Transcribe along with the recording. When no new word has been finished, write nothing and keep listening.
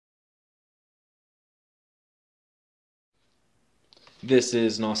This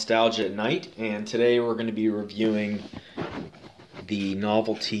is Nostalgia at Night, and today we're going to be reviewing the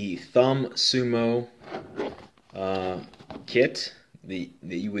Novelty Thumb Sumo kit that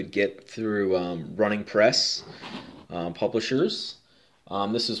you would get through Running Press publishers.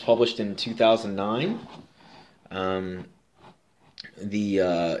 This was published in 2009.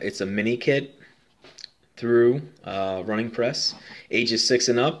 It's a mini kit through Running Press, ages 6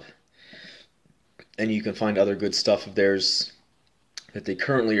 and up, and you can find other good stuff of theirs that they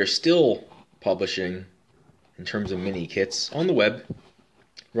currently are still publishing in terms of mini kits on the web,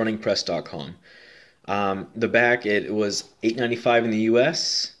 runningpress.com. The back, it was $8.95 in the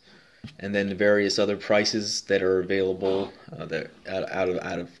US, and then the various other prices that are available that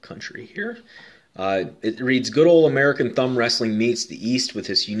out of country here. It reads, "Good old American thumb wrestling meets the East with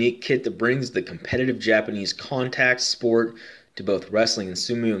this unique kit that brings the competitive Japanese contact sport to both wrestling and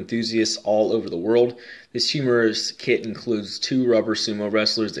sumo enthusiasts all over the world. This humorous kit includes 2 rubber sumo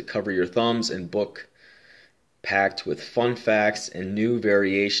wrestlers that cover your thumbs and book packed with fun facts and new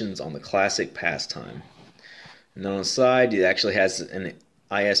variations on the classic pastime." And then on the side, it actually has an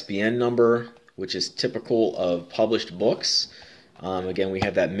ISBN number, which is typical of published books. Again, we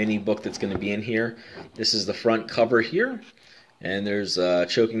have that mini book that's going to be in here. This is the front cover here. And there's a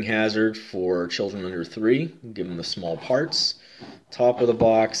choking hazard for children under 3. Give them the small parts. Top of the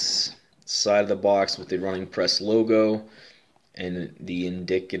box, side of the box with the Running Press logo, and the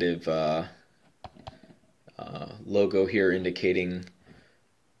indicative logo here indicating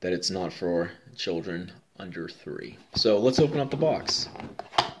that it's not for children under 3. So let's open up the box.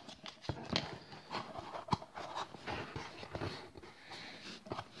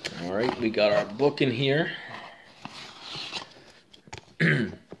 Alright, we got our book in here.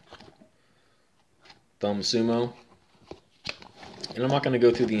 Thumb Sumo. And I'm not going to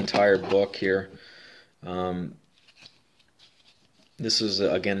go through the entire book here. This is,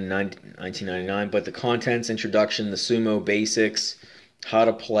 again, $19.99, but the contents, introduction, the sumo basics, how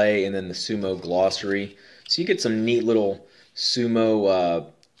to play, and then the sumo glossary. So you get some neat little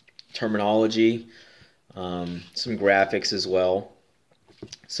sumo terminology, some graphics as well.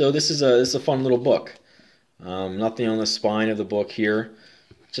 So this is a fun little book. Nothing on the spine of the book here.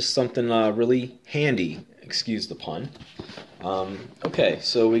 Just something really handy, excuse the pun. Okay,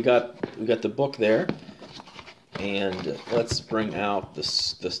 so we got the book there, and let's bring out the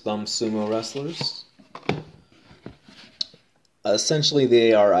Thumb Sumo wrestlers. Essentially,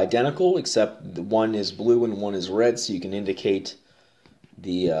 they are identical, except one is blue and one is red, so you can indicate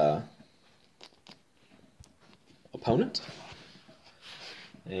the opponent.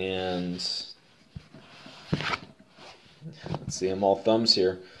 And let's see, I'm all thumbs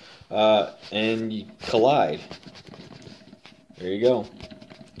here. And you collide. There you go.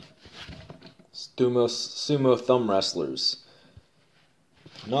 Sumo thumb wrestlers.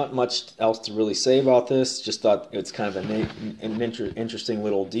 Not much else to really say about this. Just thought it's kind of an interesting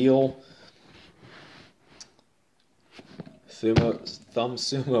little deal. Thumb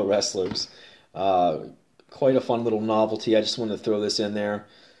sumo wrestlers. Quite a fun little novelty. I just wanted to throw this in there,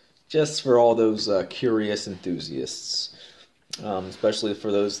 just for all those curious enthusiasts, especially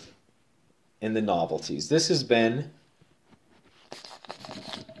for those in the novelties. This has been,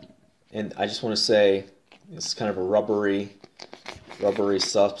 and I just want to say, it's kind of a rubbery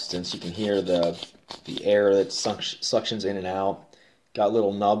substance. You can hear the air that suctions in and out. Got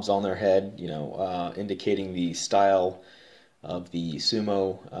little nubs on their head, you know, indicating the style of the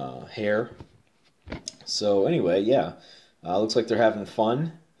sumo hair. So anyway, yeah, looks like they're having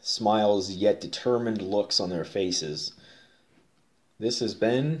fun. Smiles yet determined looks on their faces. This has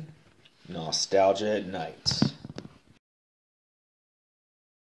been Nostalgia at Night.